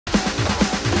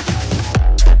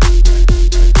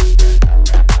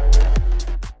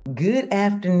Good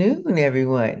afternoon,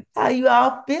 everyone. How you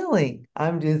all feeling?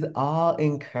 I'm just all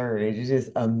encouraged. It's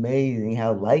just amazing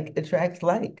how like attracts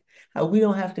like, how we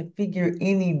don't have to figure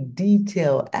any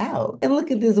detail out. And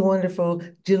look at this wonderful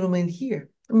gentleman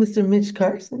here, Mr. Mitch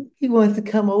Carson. He wants to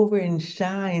come over and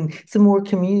shine some more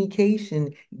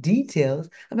communication details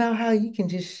about how you can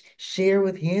just share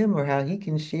with him or how he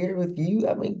can share with you.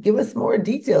 I mean, give us more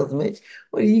details, Mitch.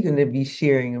 What are you going to be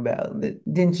sharing about?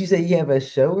 Didn't you say you have a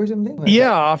show or something?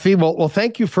 Yeah, Afi. Well,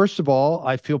 thank you. First of all,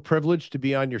 I feel privileged to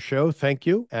be on your show. Thank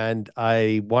you. And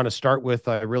I want to start with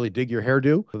I really dig your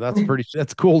hairdo. So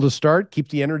that's cool to start. Keep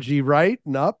the energy right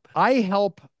and up. I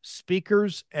help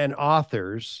speakers and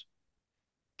authors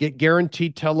get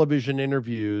guaranteed television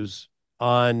interviews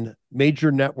on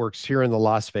major networks here in the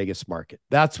Las Vegas market.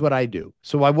 That's what I do.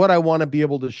 So what I want to be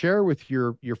able to share with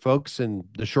your folks in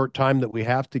the short time that we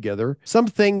have together, some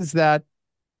things that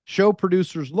show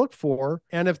producers look for.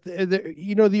 And if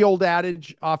you know the old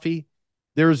adage, Offie,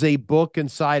 there's a book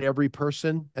inside every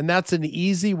person. And that's an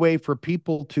easy way for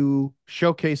people to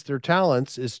showcase their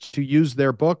talents is to use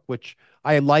their book, which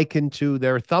I liken to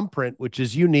their thumbprint, which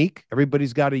is unique.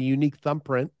 Everybody's got a unique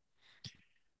thumbprint.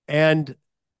 And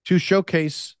to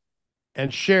showcase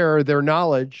and share their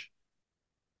knowledge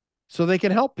so they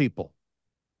can help people.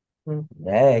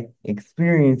 That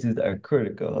experiences are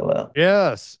critical. Hello.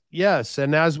 Yes, yes.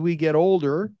 And as we get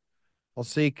older, I'll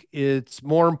say it's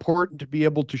more important to be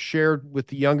able to share with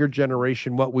the younger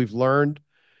generation what we've learned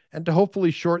and to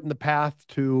hopefully shorten the path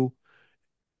to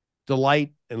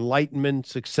delight, enlightenment,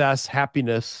 success,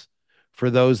 happiness for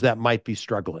those that might be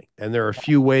struggling. And there are a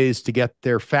few ways to get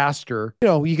there faster. You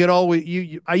know, you can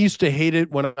always, I used to hate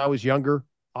it when I was younger,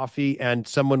 Offie, and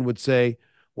someone would say,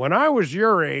 when I was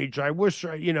your age, I wish,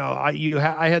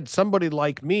 I had somebody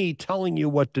like me telling you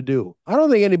what to do. I don't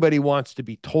think anybody wants to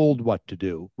be told what to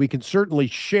do. We can certainly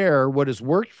share what has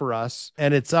worked for us,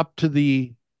 and it's up to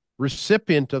the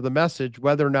recipient of the message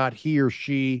whether or not he or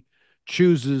she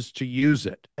chooses to use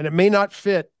it. And it may not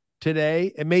fit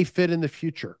today, it may fit in the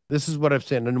future. This is what I've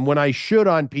said. And when I should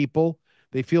on people,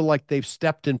 they feel like they've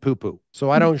stepped in poo poo. So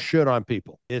I don't should on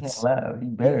people. It's, Hello. You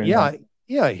better yeah, not.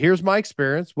 yeah, here's my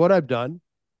experience, what I've done.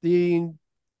 The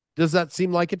Does that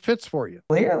seem like it fits for you?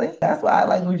 Clearly. That's why I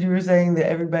like what you were saying that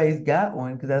everybody's got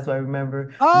one, because that's why I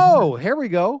remember. Oh, here we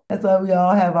go. That's why we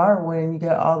all have our one, and you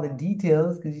got all the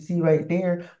details because you see right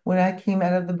there when I came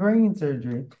out of the brain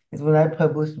surgery is when I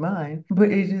published mine. But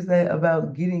it's just that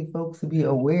about getting folks to be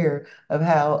aware of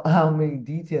how many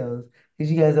details.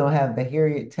 Because you guys don't have the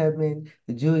Harriet Tubman,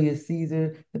 the Julius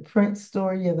Caesar, the Prince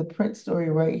story. You have the Prince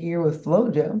story right here with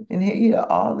FloJo. And here you know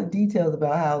all the details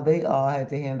about how they all had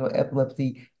to handle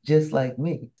epilepsy just like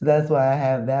me. So that's why I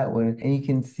have that one. And you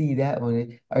can see that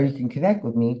one, or you can connect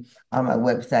with me on my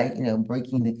website,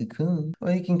 Breaking the Cocoon, or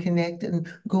you can connect and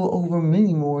go over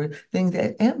many more things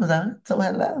at Amazon. So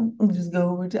hello, just go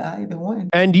over to either one.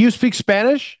 And do you speak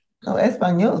Spanish? No,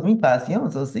 español es mi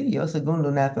pasión, so sí, yo segundo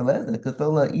naturaleza, que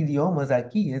solo idiomas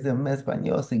aquí es el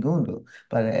español segundo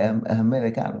para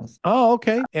americanos. Oh,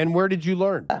 okay. And where did you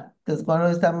learn? Because cuando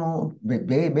estamos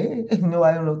bebé, no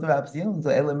hay una otra opción, so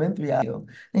Okay. elementary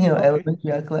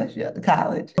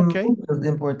college, Okay. es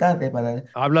importante para,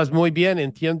 Hablas muy bien,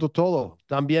 entiendo todo.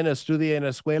 También estudié en la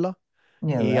escuela y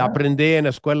yeah, aprendí en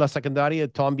la escuela secundaria,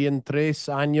 también 3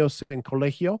 años en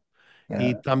colegio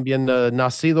y yeah. también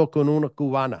nacido con una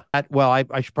cubana. I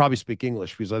should probably speak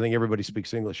English because I think everybody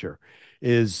speaks English here.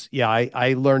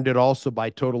 I learned it also by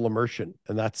total immersion,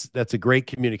 and that's a great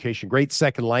communication, great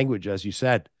second language, as you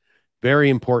said, very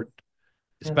important,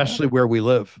 Yeah. especially where we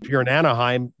live. If you're in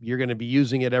Anaheim, you're going to be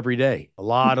using it every day. A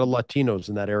lot of Latinos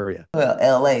in that area. Well,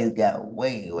 LA's got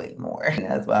way, way more.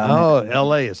 That's why I'm Oh,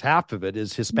 LA is half of it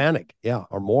is Hispanic. Yeah,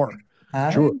 or more. I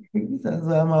Sure. agree. So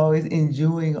I'm always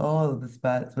enjoying all of the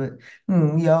spots, but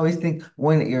you always think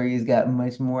one area's got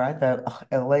much more. I thought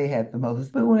LA had the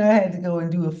most, but when I had to go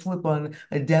and do a flip on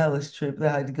a Dallas trip, I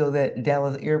had to go to that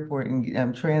Dallas airport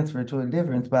and transfer to a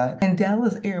different spot. And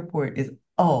Dallas airport is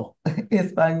all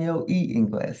Espanol y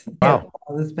English. They have Wow.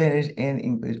 all the Spanish and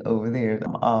English over there.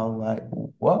 I'm all like,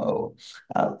 whoa.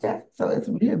 Okay, so it's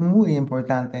really muy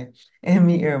importante. And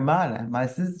mi hermana, my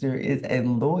sister, is a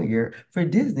lawyer for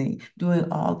Disney, doing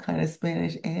all kind of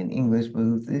Spanish and English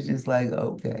moves. It's just like,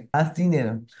 okay, más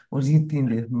dinero, what do you think?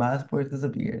 Más puertas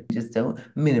abiertas. Just don't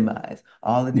minimize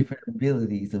all the different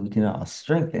abilities that we can all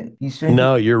strengthen. You strengthen,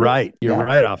 No, you're right. You're yeah,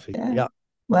 right, Afi. yeah. Yeah,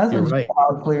 Well, that's you're what you're right.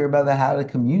 all clear about the how to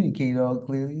communicate all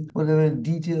clearly. What other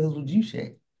details would you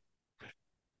share?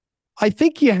 I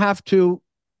think you have to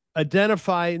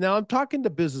identify. Now, I'm talking to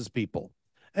business people,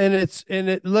 and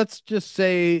let's just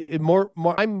say more.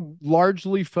 I'm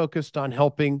largely focused on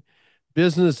helping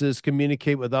businesses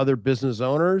communicate with other business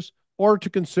owners or to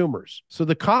consumers. So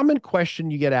the common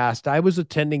question you get asked, I was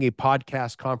attending a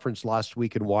podcast conference last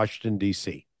week in Washington,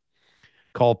 D.C.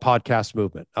 called Podcast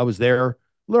Movement. I was there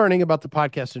learning about the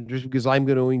podcast industry because I'm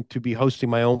going to be hosting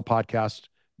my own podcast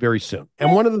very soon.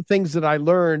 And one of the things that I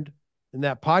learned in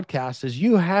that podcast is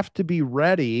you have to be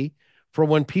ready for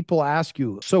when people ask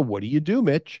you, so what do you do,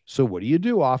 Mitch? So what do you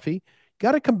do, Offie?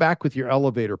 Got to come back with your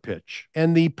elevator pitch.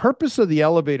 And the purpose of the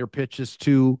elevator pitch is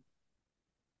to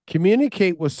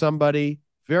communicate with somebody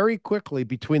very quickly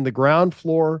between the ground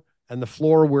floor and the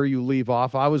floor where you leave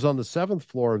off. I was on the seventh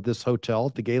floor of this hotel,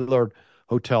 the Gaylord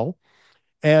Hotel,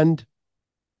 and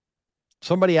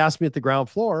somebody asked me at the ground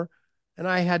floor, and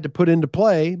I had to put into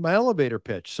play my elevator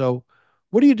pitch. So,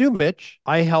 what do you do, Mitch?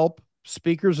 I help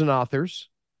speakers and authors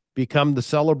become the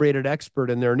celebrated expert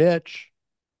in their niche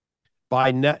by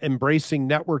embracing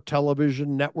network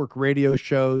television, network radio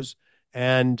shows,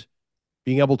 and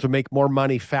being able to make more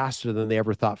money faster than they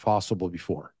ever thought possible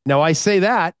before. Now, I say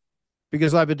that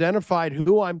because I've identified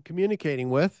who I'm communicating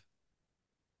with,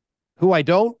 who I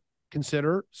don't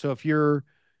consider. So if you're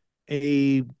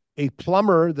a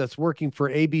plumber that's working for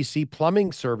ABC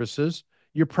Plumbing Services,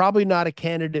 you're probably not a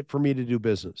candidate for me to do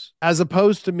business. As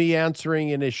opposed to me answering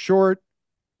in a short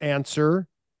answer,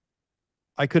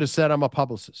 I could have said I'm a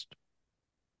publicist.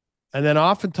 And then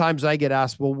oftentimes I get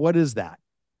asked, well, what is that?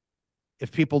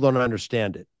 If people don't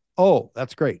understand it. Oh,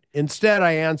 that's great. Instead,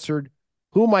 I answered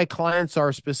who my clients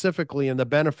are specifically and the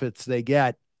benefits they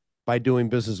get by doing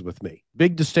business with me.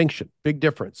 Big distinction, big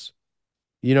difference.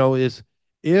 Is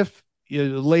if a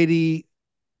lady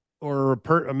or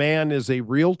a man is a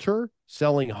realtor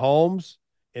selling homes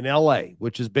in LA,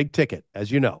 which is big ticket, as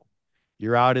you know.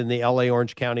 You're out in the LA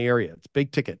Orange County area. It's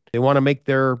big ticket. They want to make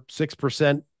their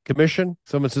 6% commission.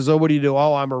 Someone says, oh, what do you do?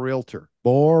 Oh, I'm a realtor.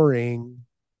 Boring.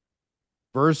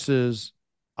 Versus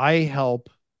I help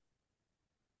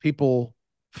people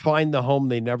find the home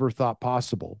they never thought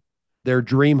possible, their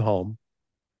dream home,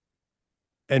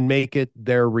 and make it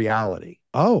their reality.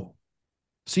 Oh,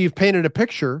 so you've painted a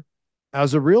picture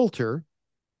as a realtor,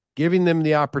 giving them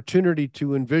the opportunity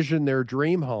to envision their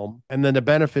dream home. And then the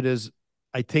benefit is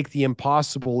I take the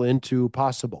impossible into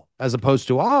possible, as opposed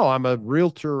to, oh, I'm a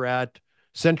realtor at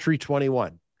Century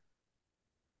 21.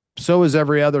 So is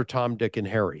every other Tom, Dick, and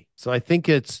Harry. So I think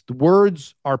it's the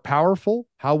words are powerful.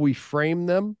 How we frame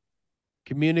them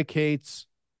communicates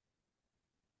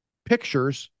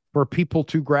pictures for people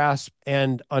to grasp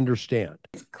and understand.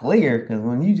 It's clear because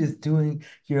when you're just doing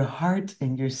your heart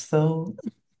and your soul,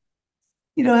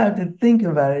 you don't have to think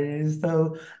about it. It's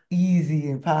so easy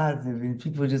and positive, and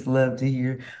people just love to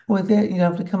hear. Well, that you don't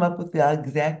have to come up with the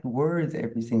exact words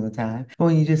every single time.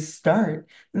 When you just start,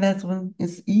 that's when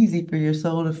it's easy for your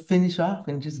soul to finish off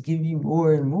and just give you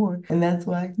more and more. And that's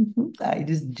why I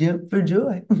just jump for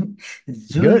joy. It's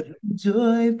joy, Good.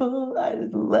 joyful. I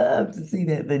just love to see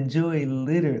that the joy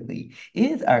literally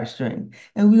is our strength,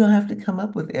 and we don't have to come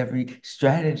up with every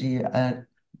strategy.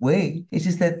 Way. It's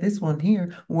just that this one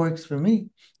here works for me.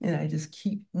 And I just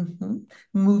keep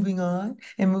moving on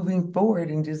and moving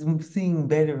forward and just seeing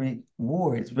better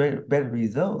rewards, better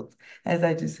results as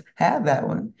I just have that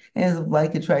one. And as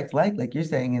like attracts like you're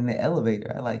saying in the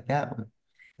elevator. I like that one.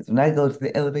 Because when I go to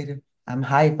the elevator, I'm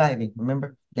high-fiving.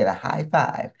 Remember? Get a high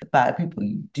five to five people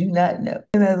you do not know.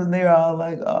 And that's when they're all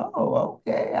like, oh,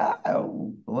 okay.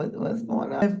 What's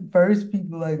going on? At first,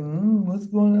 people like, what's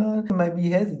going on? They might be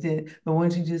hesitant, but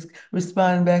once you just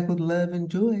respond back with love and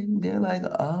joy, they're like,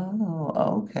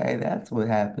 oh, okay, that's what's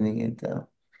happening. And so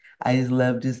I just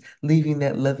love just leaving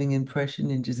that loving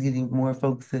impression and just getting more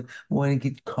folks to want to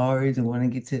get cards and want to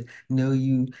get to know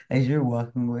you as you're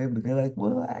walking away. But they're like,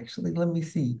 well, actually, let me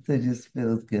see. So it just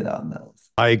feels good on those.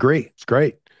 I agree. It's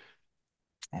great.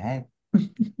 Hey.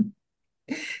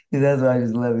 That's why I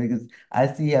just love it because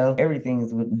I see how everything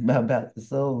is about the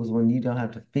souls when you don't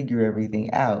have to figure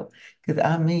everything out. Because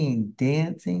I mean,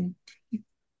 dancing.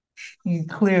 You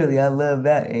clearly, I love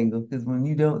that angle because when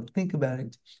you don't think about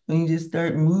it, when you just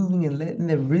start moving and letting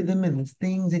the rhythm and the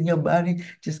things in your body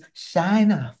just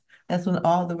shine off, that's when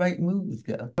all the right moves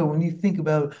go. But when you think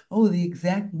about, oh, the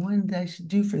exact one that I should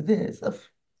do for this,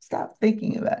 stop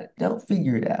thinking about it. Don't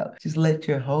figure it out. Just let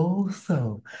your whole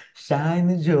soul shine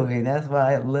the joy. And that's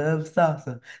why I love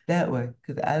salsa that way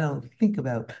because I don't think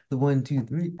about the one, two,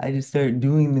 three. I just start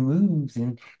doing the moves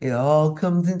and it all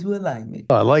comes into alignment.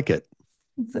 I like it.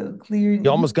 So clear and You easy.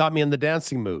 almost got me in the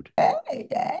dancing mood. Hey,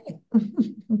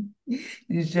 hey.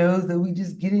 It shows that we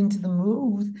just get into the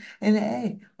moves and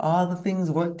hey, all the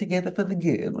things work together for the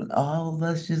good when all of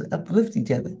us just uplift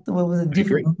each other. So what was a I agree.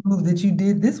 different move that you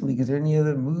did this week? Is there any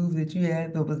other move that you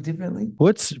had that was differently?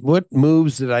 What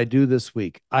moves did I do this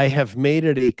week? I have made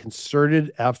it a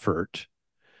concerted effort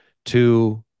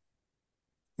to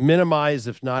minimize,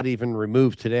 if not even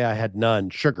remove, today I had none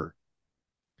sugar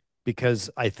because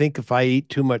I think if I eat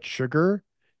too much sugar,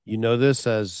 you know this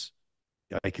as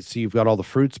I can see you've got all the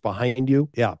fruits behind you.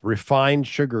 Yeah, refined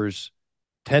sugars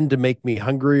tend to make me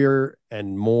hungrier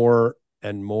and more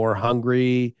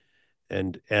hungry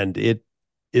and it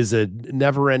is a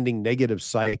never-ending negative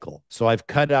cycle. So I've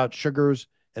cut out sugars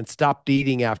and stopped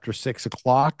eating after 6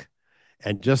 o'clock.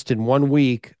 And just in 1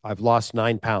 week, I've lost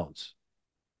 9 pounds,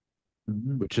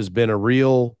 Mhm. which has been a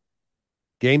real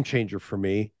game changer for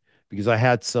me because I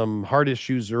had some heart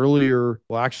issues earlier.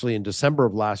 Well, actually, in December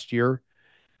of last year,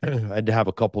 I had to have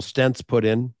a couple stents put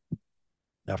in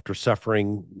after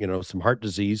suffering, some heart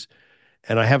disease.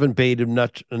 And I haven't paid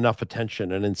enough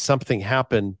attention. And then something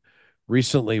happened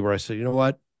recently where I said, you know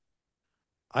what?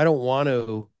 I don't want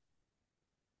to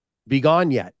be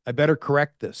gone yet. I better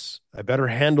correct this. I better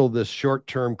handle this short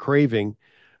term craving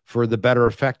for the better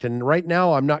effect. And right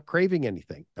now, I'm not craving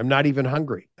anything. I'm not even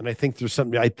hungry. And I think there's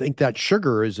something, I think that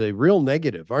sugar is a real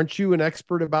negative. Aren't you an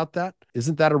expert about that?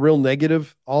 Isn't that a real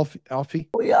negative, Alfie?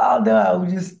 We all know I would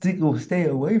just stay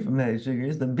away from that sugar.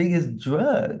 It's the biggest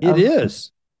drug. It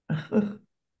is. The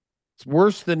It's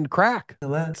worse than crack.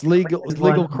 last It's legal. just It's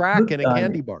legal one crack in hooked a on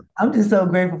candy it. bar. I'm just so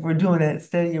grateful for doing that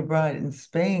study abroad in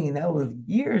Spain. That was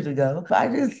years ago. But I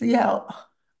just see how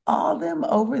all them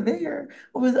over there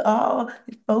was all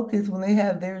focused when they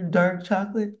have their dark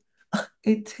chocolate.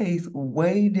 It tastes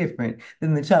way different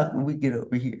than the chocolate we get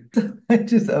over here. It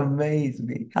just amazed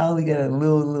me. I only got a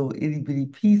little itty bitty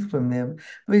piece from them,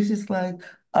 but it's just like,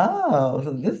 oh,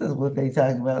 so this is what they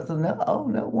talk about. So no, oh,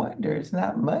 no wonder it's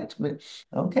not much, but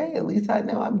okay, at least I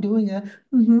know I'm doing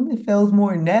it feels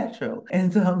more natural.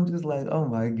 And so I'm just like, oh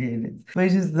my goodness. But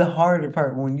it's just the harder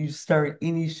part when you start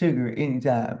any sugar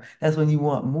anytime. That's when you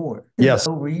want more. Because Yes.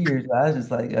 over years, I was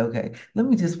just like, okay, let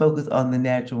me just focus on the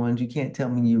natural ones. You can't tell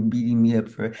me you're beating me up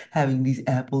for having these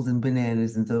apples and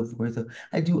bananas and so forth. So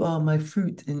I do all my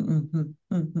fruit and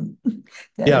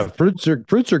that Yeah, is fruits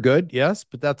are good, yes,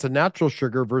 but that's a natural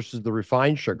sugar versus the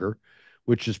refined sugar,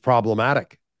 which is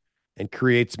problematic and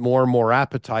creates more and more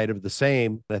appetite of the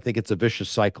same. And I think it's a vicious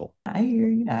cycle. I hear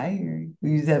you. I hear you.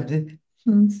 You just have to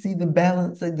see the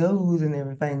balance that goes and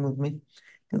everything with me.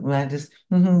 Because when I just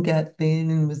got thin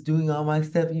and was doing all my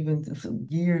stuff, even some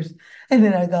years, and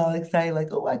then I got all excited, like,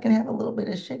 oh, I can have a little bit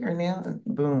of sugar now. And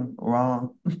boom,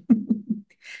 wrong.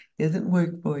 Doesn't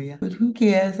work for you. But who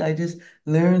cares? I just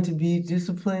learned to be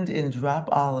disciplined and drop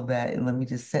all of that and let me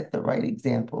just set the right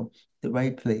example, the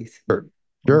right place. Sure.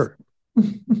 Sure.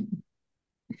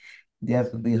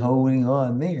 Definitely holding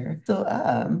on there.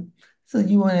 So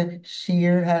you want to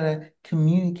share how to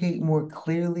communicate more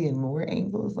clearly in more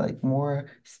angles, like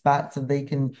more spots so they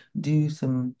can do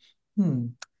some hmm,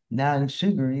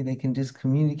 non-sugary, they can just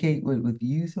communicate with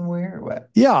you somewhere or what?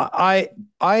 Yeah,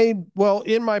 well,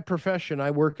 in my profession,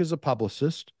 I work as a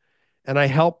publicist and I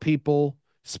help people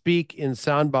speak in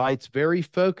sound bites, very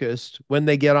focused when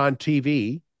they get on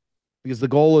TV, because the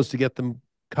goal is to get them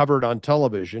covered on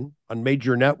television on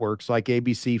major networks like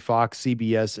ABC, Fox,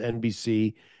 CBS,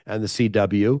 NBC, and the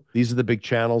CW. These are the big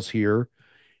channels here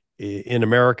in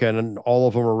America, and all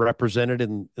of them are represented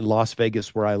in Las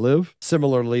Vegas, where I live.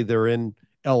 Similarly, they're in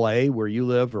LA, where you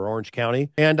live, or Orange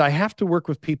County. And I have to work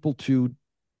with people to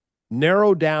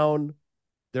narrow down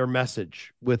their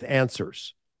message with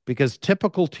answers because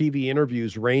typical TV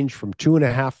interviews range from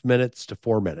 2.5 minutes to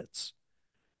 4 minutes,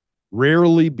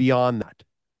 rarely beyond that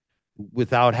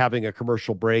without having a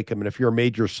commercial break. I mean, if you're a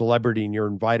major celebrity and you're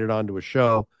invited onto a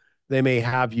show, they may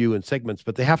have you in segments,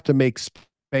 but they have to make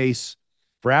space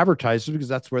for advertisers because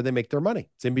that's where they make their money.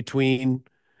 It's in between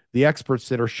the experts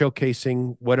that are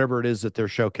showcasing whatever it is that they're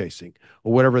showcasing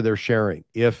or whatever they're sharing.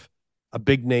 If a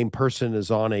big name person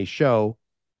is on a show,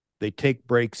 they take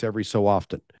breaks every so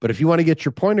often. But if you want to get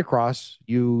your point across,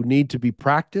 you need to be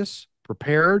practiced,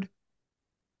 prepared,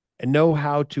 and know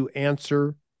how to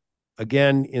answer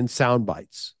again in sound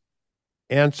bites,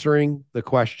 answering the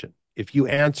question. If you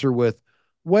answer with,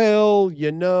 well,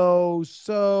 yeah,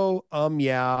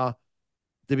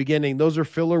 the beginning, those are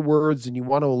filler words and you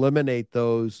want to eliminate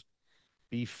those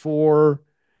before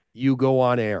you go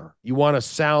on air. You want to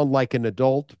sound like an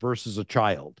adult versus a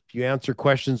child. If you answer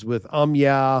questions with,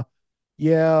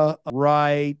 yeah,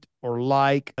 right, or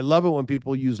like, I love it when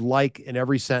people use like in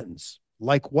every sentence.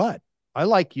 Like what? I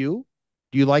like you.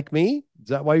 Do you like me? Is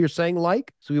that why you're saying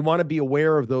like? So we want to be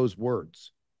aware of those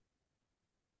words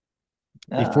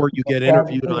Uh, before you get sounds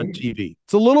interviewed on great. TV.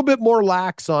 It's a little bit more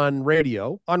lax on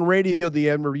radio. On radio, the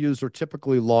interviews are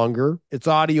typically longer. It's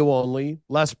audio only,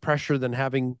 less pressure than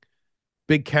having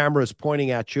big cameras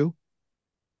pointing at you,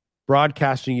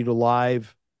 broadcasting you to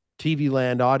live TV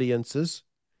land audiences.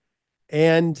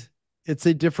 And it's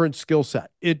a different skill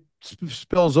set. It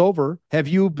spills over. Have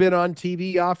you been on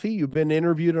TV, Afi? You've been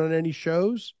interviewed on any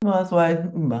shows? Well, that's why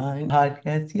mine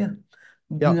podcast, yeah.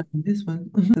 Yeah. You know, this one,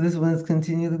 so this one's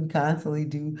continually constantly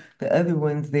do the other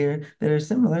ones there that are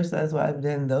similar. So that's why I've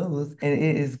done those. And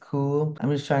it is cool.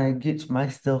 I'm just trying to get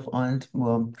myself on,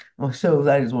 well, shows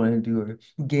I just want to do are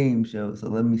game shows. So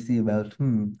let me see about,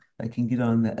 I can get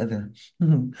on the other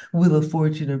Wheel of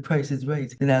Fortune or Price is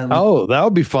Right. Then I'll look Oh, that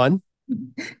would be fun.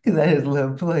 because I just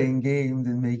love playing games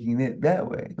and making it that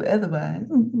way. But otherwise,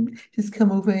 just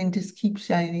come over and just keep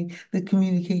shining the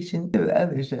communication to the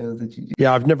other shows that you do.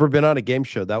 Yeah, I've never been on a game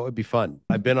show. That would be fun.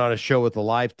 I've been on a show with a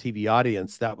live TV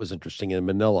audience. That was interesting in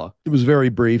Manila. It was very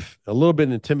brief, a little bit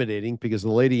intimidating because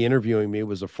the lady interviewing me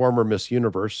was a former Miss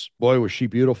Universe. Boy, was she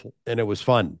beautiful. And it was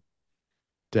fun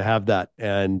to have that.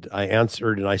 And I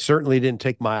answered, and I certainly didn't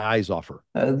take my eyes off her.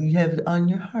 You have it on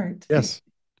your heart. Yes.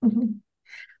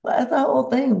 Well, that's the whole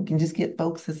thing. We can just get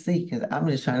folks to see because I'm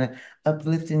just trying to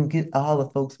uplift and get all the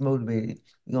folks motivated.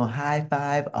 We're gonna high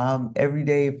five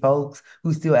everyday folks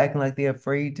who still acting like they're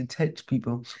afraid to touch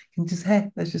people. And just hey,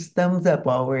 let's just thumbs up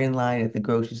while we're in line at the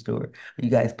grocery store.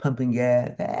 You guys pumping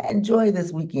gas. Hey, enjoy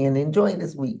this weekend, enjoy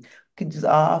this week. We can just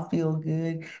all feel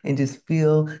good and just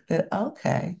feel that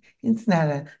okay, it's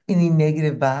not any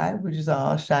negative vibe. We're just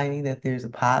all shining that there's a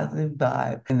positive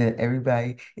vibe and that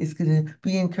everybody is going to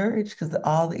be encouraged because of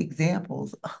all the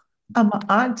examples. I'm an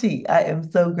auntie. I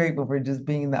am so grateful for just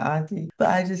being the auntie. But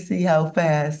I just see how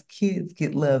fast kids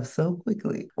get loved so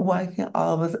quickly. Why can't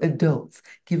all of us adults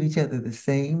give each other the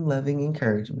same loving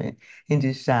encouragement and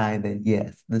just shine that,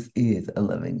 yes, this is a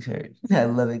loving church, a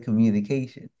loving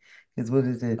communication? Because what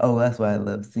is it? Oh, that's why I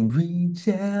love singing. Reach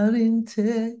out and touch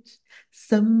I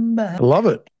somebody. love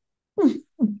it.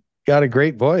 Got a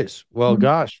great voice. Well,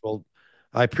 gosh, well,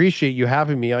 I appreciate you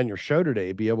having me on your show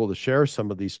today, be able to share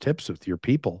some of these tips with your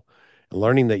people and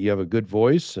learning that you have a good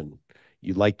voice and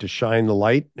you like to shine the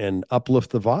light and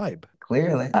uplift the vibe.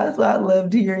 Clearly. That's what I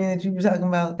loved hearing that you were talking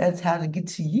about. That's how to get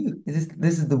to you. This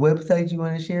is the website you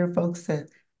want to share, folks, to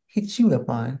hit you up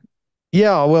on.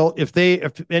 Yeah, well, if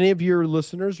any of your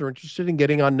listeners are interested in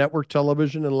getting on network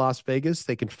television in Las Vegas,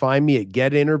 they can find me at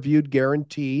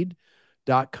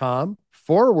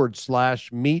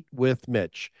getinterviewedguaranteed.com/meet with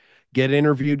Mitch.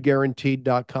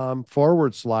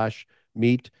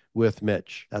 Getinterviewedguaranteed.com/meet with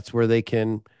Mitch. That's where they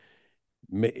can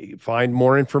find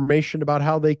more information about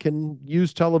how they can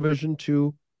use television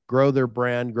to grow their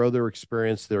brand, grow their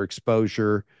experience, their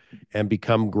exposure, and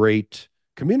become great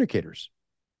communicators.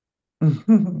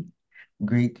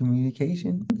 Great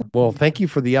communication. Well, thank you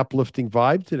for the uplifting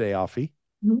vibe today, Afi.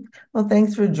 Well,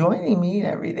 thanks for joining me and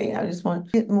everything. I just want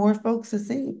to get more folks to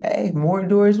see. Hey, more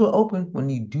doors will open when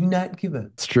you do not give up.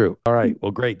 It's true. All right.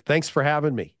 Well, great. Thanks for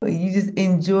having me. But you just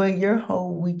enjoy your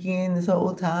whole weekend this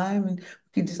whole time, and we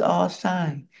can just all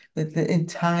shine. That the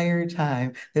entire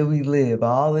time that we live,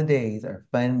 all the days are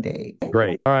fun days.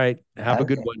 Great. All right. Have a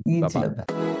good Okay, one. you Bye bye.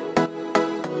 too.